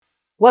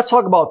Let's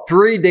talk about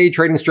 3 day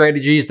trading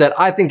strategies that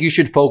I think you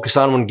should focus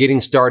on when getting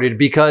started,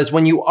 because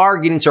when you are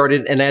getting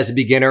started and as a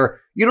beginner,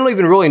 you don't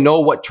even really know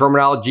what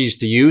terminologies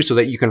to use so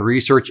that you can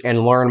research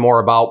and learn more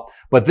about.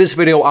 But this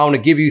video, I want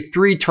to give you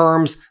 3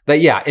 terms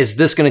that, is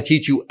this going to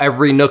teach you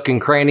every nook and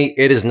cranny?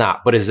 It is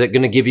not. But is it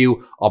going to give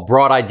you a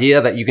broad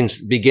idea that you can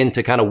begin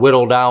to kind of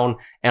whittle down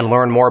and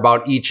learn more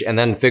about each and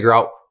then figure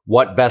out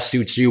what best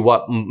suits you,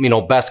 what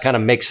best kind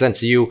of makes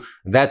sense to you?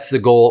 That's the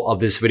goal of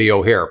this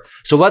video here.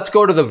 So let's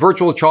go to the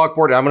virtual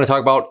chalkboard, and I'm going to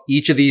talk about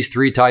each of these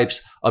 3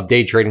 types of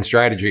day trading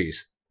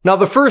strategies. Now,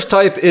 the first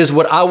type is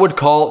what I would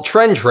call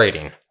trend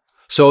trading.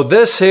 So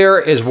this here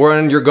is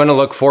when you're going to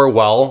look for,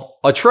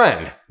 a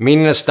trend,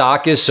 meaning a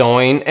stock is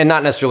showing, and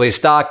not necessarily a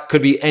stock,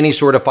 could be any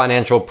sort of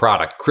financial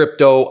product,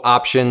 crypto,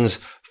 options,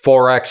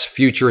 Forex,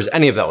 futures,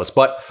 any of those.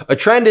 But a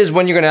trend is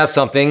when you're going to have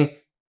something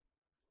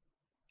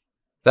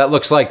that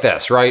looks like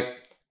this, right?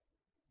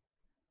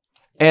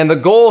 And the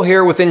goal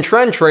here within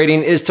trend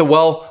trading is to,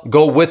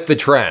 go with the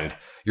trend.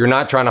 You're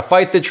not trying to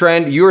fight the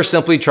trend. You're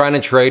simply trying to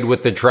trade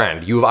with the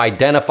trend. You've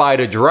identified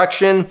a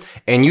direction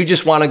and you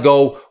just want to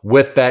go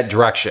with that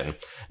direction.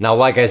 Now,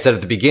 like I said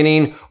at the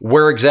beginning,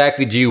 where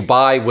exactly do you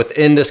buy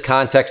within this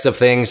context of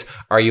things?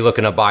 Are you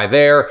looking to buy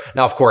there?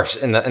 Now, of course,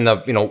 in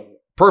the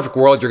perfect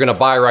world, you're going to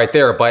buy right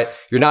there, but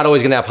you're not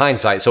always going to have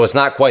hindsight. So it's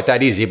not quite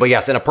that easy. But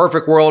yes, in a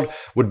perfect world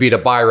would be to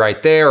buy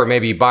right there or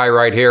maybe buy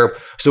right here.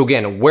 So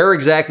again, where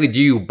exactly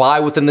do you buy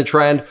within the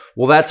trend?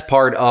 Well, that's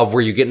part of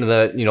where you get into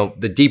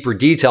the deeper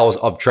details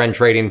of trend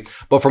trading.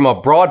 But from a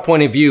broad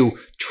point of view,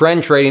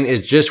 trend trading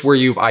is just where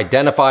you've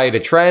identified a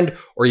trend,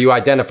 or you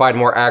identified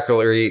more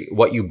accurately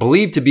what you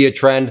believe to be a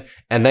trend,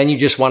 and then you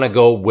just want to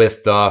go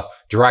with the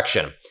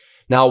direction.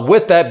 Now,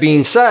 with that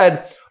being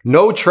said,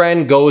 no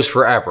trend goes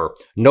forever.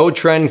 No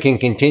trend can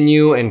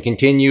continue and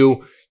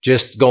continue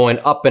just going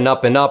up and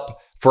up and up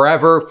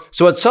forever.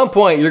 So at some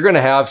point, you're going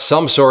to have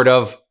some sort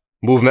of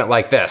movement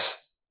like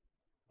this,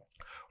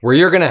 where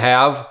you're going to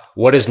have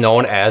what is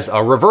known as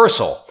a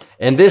reversal.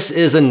 And this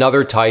is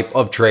another type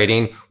of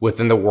trading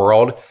within the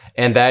world,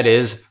 and that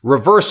is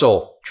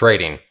reversal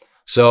trading.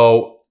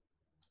 So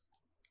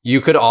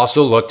you could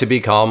also look to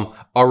become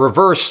a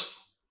reversal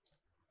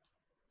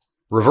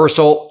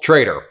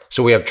trader.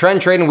 So we have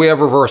trend trading, we have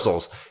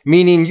reversals,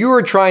 meaning you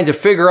are trying to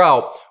figure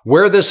out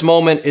where this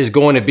moment is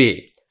going to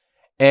be.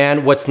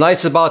 And what's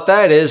nice about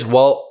that is,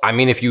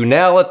 if you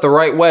nail it the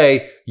right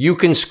way, you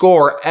can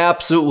score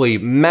absolutely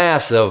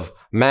massive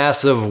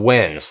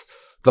wins.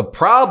 The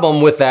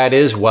problem with that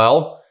is,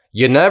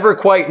 you never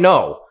quite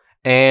know.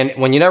 And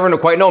when you never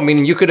quite know,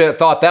 meaning you could have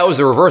thought that was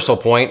the reversal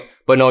point,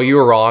 but no, you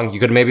were wrong. You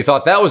could have maybe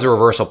thought that was the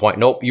reversal point.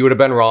 Nope, you would have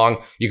been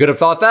wrong. You could have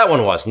thought that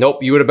one was.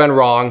 Nope, you would have been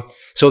wrong.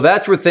 So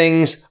that's where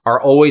things are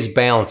always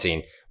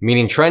balancing.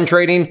 Meaning trend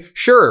trading,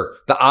 sure,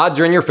 the odds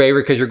are in your favor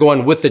because you're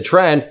going with the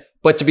trend.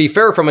 But to be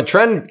fair, from a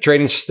trend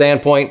trading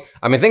standpoint,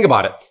 think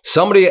about it.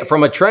 Somebody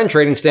from a trend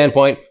trading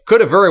standpoint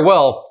could have very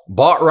well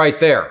bought right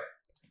there,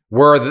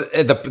 where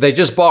they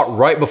just bought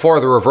right before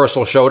the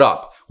reversal showed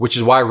up, which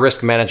is why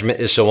risk management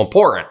is so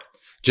important.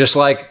 Just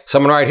like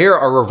someone right here,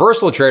 a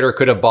reversal trader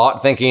could have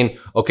bought thinking,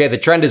 okay, the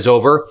trend is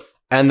over.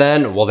 And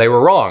then, they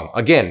were wrong.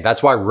 Again,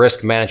 that's why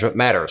risk management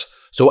matters.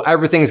 So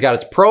everything's got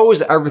its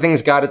pros,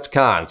 everything's got its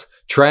cons.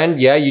 Trend,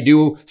 you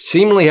do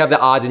seemingly have the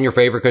odds in your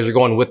favor because you're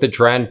going with the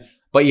trend,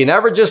 but you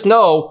never just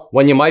know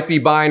when you might be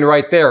buying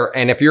right there.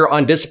 And if you're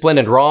undisciplined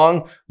and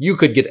wrong, you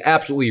could get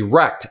absolutely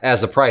wrecked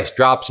as the price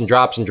drops and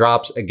drops and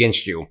drops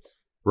against you.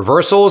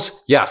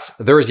 Reversals, yes,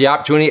 there is the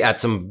opportunity at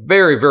some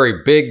very,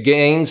 very big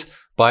gains,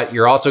 but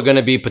you're also going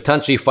to be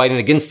potentially fighting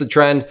against the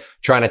trend,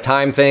 trying to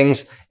time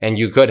things, and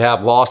you could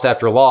have loss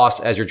after loss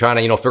as you're trying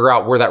to, figure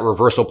out where that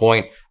reversal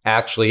point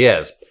actually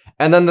is.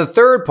 And then the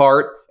third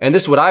part, and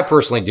this is what I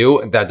personally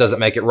do, that doesn't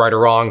make it right or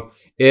wrong,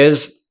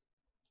 is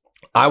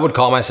I would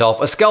call myself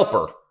a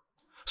scalper.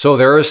 So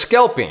there is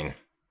scalping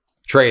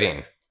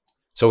trading.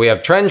 So we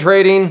have trend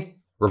trading,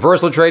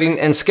 reversal trading,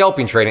 and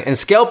scalping trading. And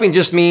scalping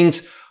just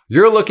means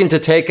you're looking to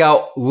take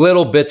out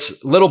little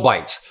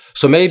bites.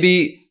 So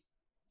maybe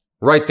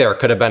right there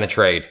could have been a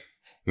trade.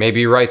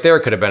 Maybe right there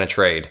could have been a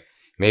trade.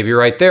 Maybe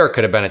right there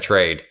could have been a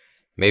trade.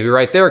 Maybe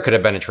right there could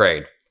have been a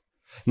trade.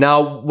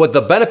 Now, what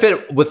the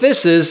benefit with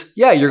this is,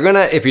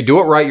 if you do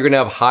it right, you're going to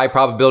have high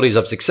probabilities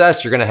of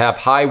success. You're going to have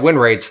high win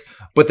rates.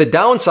 But the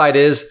downside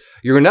is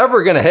you're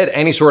never going to hit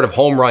any sort of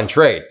home run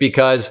trade,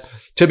 because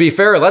to be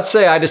fair, let's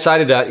say I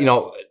decided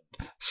to,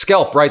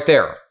 scalp right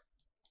there.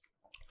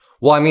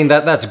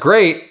 That's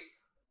great.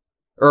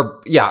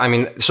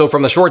 So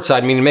from the short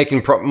side, meaning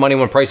making money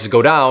when prices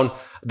go down,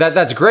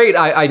 that's great.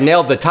 I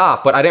nailed the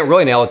top, but I didn't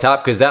really nail the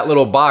top because that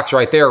little box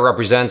right there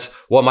represents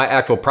what my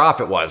actual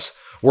profit was.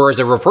 Whereas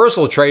a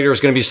reversal trader is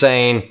going to be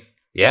saying,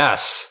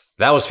 yes,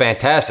 that was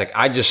fantastic.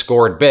 I just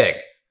scored big.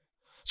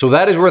 So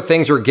that is where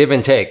things are give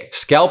and take.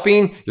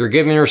 Scalping, you're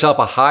giving yourself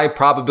a high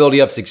probability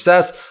of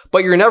success,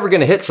 but you're never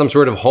going to hit some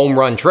sort of home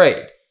run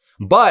trade.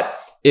 But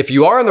if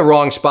you are in the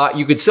wrong spot,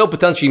 you could still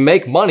potentially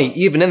make money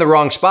even in the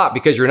wrong spot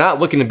because you're not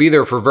looking to be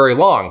there for very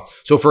long.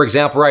 So for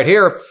example, right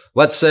here,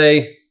 let's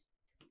say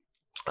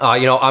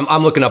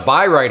I'm looking to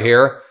buy right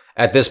here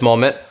at this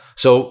moment.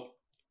 So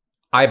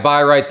I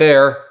buy right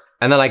there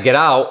and then I get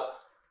out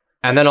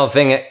and then the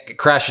thing it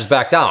crashes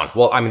back down.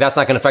 Well, I mean, that's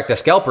not going to affect the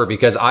scalper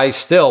because I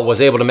still was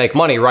able to make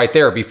money right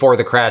there before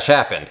the crash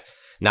happened.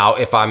 Now,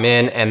 if I'm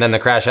in and then the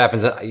crash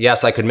happens,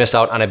 yes, I could miss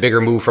out on a bigger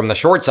move from the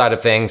short side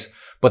of things.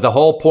 But the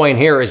whole point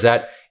here is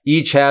that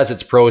each has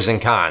its pros and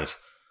cons.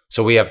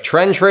 So we have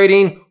trend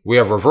trading, we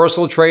have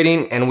reversal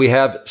trading, and we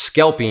have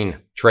scalping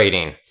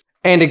trading.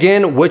 And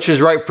again, which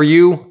is right for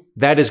you?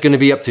 That is going to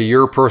be up to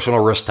your personal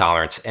risk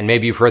tolerance. And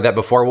maybe you've heard that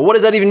before. Well, what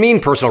does that even mean,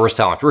 personal risk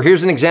tolerance? Well,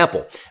 here's an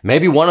example.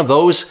 Maybe one of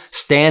those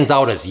stands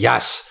out as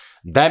yes.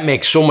 That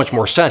makes so much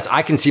more sense.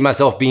 I can see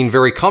myself being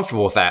very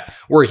comfortable with that.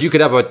 Whereas you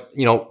could have a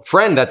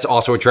friend that's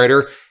also a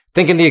trader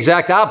thinking the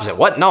exact opposite.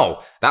 What?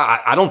 No,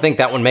 I don't think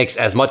that one makes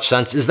as much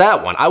sense as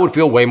that one. I would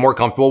feel way more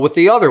comfortable with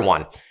the other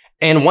one.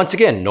 And once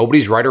again,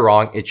 nobody's right or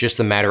wrong. It's just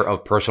a matter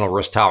of personal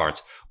risk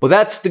tolerance. But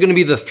that's going to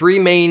be the three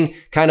main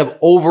kind of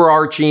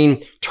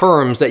overarching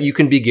terms that you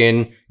can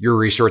begin your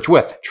research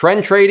with: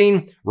 trend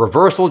trading,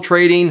 reversal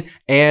trading,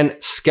 and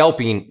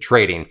scalping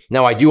trading.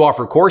 Now, I do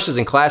offer courses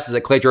and classes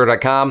at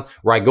claytrader.com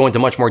where I go into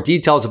much more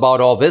details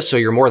about all this, so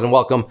you're more than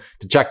welcome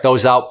to check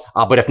those out.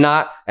 But if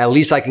not, at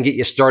least I can get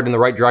you started in the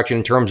right direction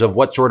in terms of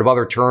what sort of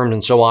other terms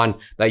and so on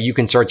that you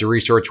can start to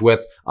research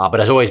with. But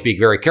as always, be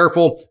very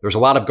careful. There's a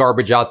lot of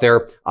garbage out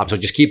there, so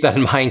just keep that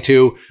in mind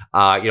too.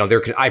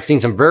 I've seen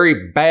some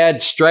very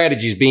bad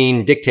strategies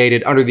being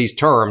dictated under these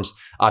terms,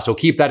 so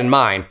keep that in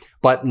mind.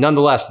 But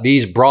nonetheless,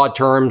 these broad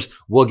terms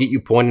will get you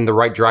pointed in the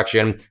right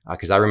direction,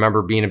 because I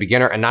remember being a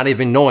beginner and not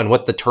even knowing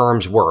what the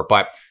terms were.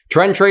 But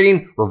trend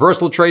trading,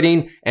 reversal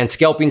trading, and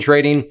scalping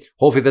trading,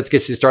 hopefully that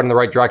gets you started in the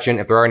right direction.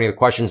 If there are any other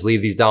questions,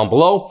 leave these down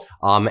below.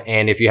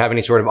 And if you have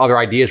any sort of other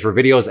ideas for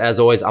videos, as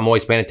always, I'm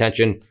always paying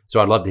attention.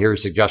 So I'd love to hear your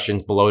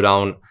suggestions below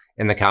down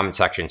in the comment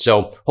section.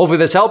 So hopefully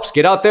this helps.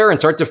 Get out there and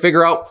start to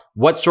figure out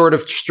what sort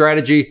of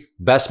strategy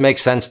best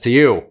makes sense to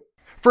you.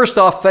 First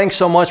off, thanks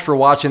so much for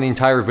watching the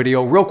entire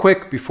video. Real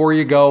quick, before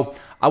you go,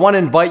 I want to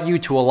invite you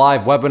to a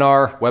live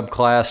webinar, web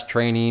class,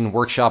 training,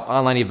 workshop,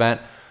 online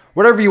event,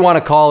 whatever you want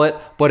to call it,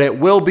 but it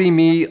will be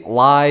me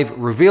live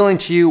revealing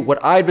to you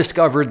what I've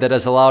discovered that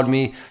has allowed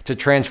me to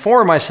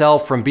transform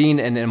myself from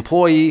being an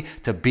employee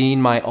to being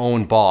my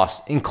own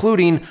boss,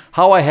 including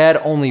how I had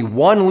only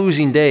one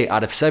losing day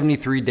out of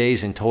 73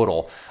 days in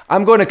total.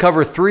 I'm going to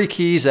cover 3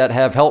 keys that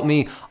have helped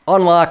me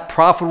unlock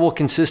profitable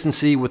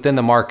consistency within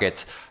the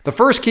markets. The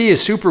first key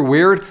is super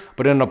weird,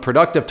 but in a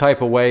productive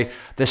type of way.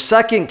 The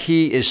second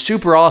key is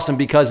super awesome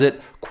because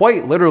it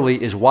quite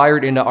literally is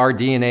wired into our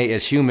DNA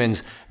as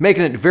humans,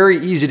 making it very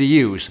easy to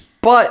use.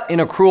 But in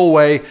a cruel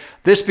way,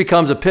 this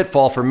becomes a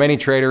pitfall for many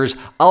traders.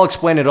 I'll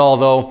explain it all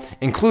though,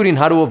 including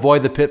how to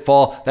avoid the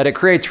pitfall that it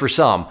creates for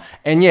some.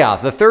 And yeah,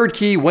 the third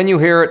key, when you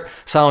hear it,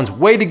 sounds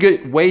way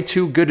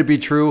too good to be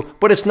true,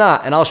 but it's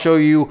not, and I'll show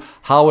you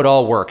how it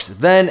all works.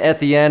 Then at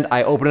the end,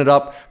 I open it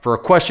up for a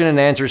question and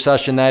answer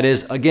session that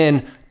is,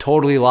 again,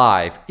 totally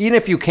live. Even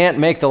if you can't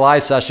make the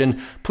live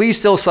session, please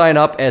still sign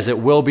up as it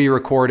will be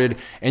recorded,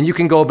 and you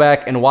can go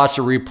back and watch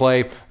the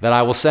replay that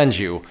I will send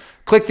you.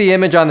 Click the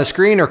image on the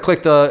screen or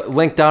click the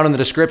link down in the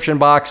description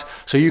box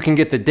so you can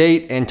get the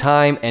date and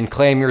time and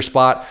claim your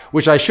spot,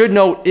 which I should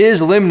note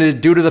is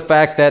limited due to the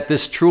fact that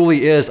this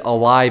truly is a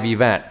live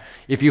event.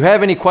 If you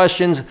have any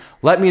questions,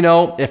 let me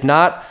know. If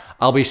not,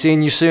 I'll be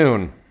seeing you soon.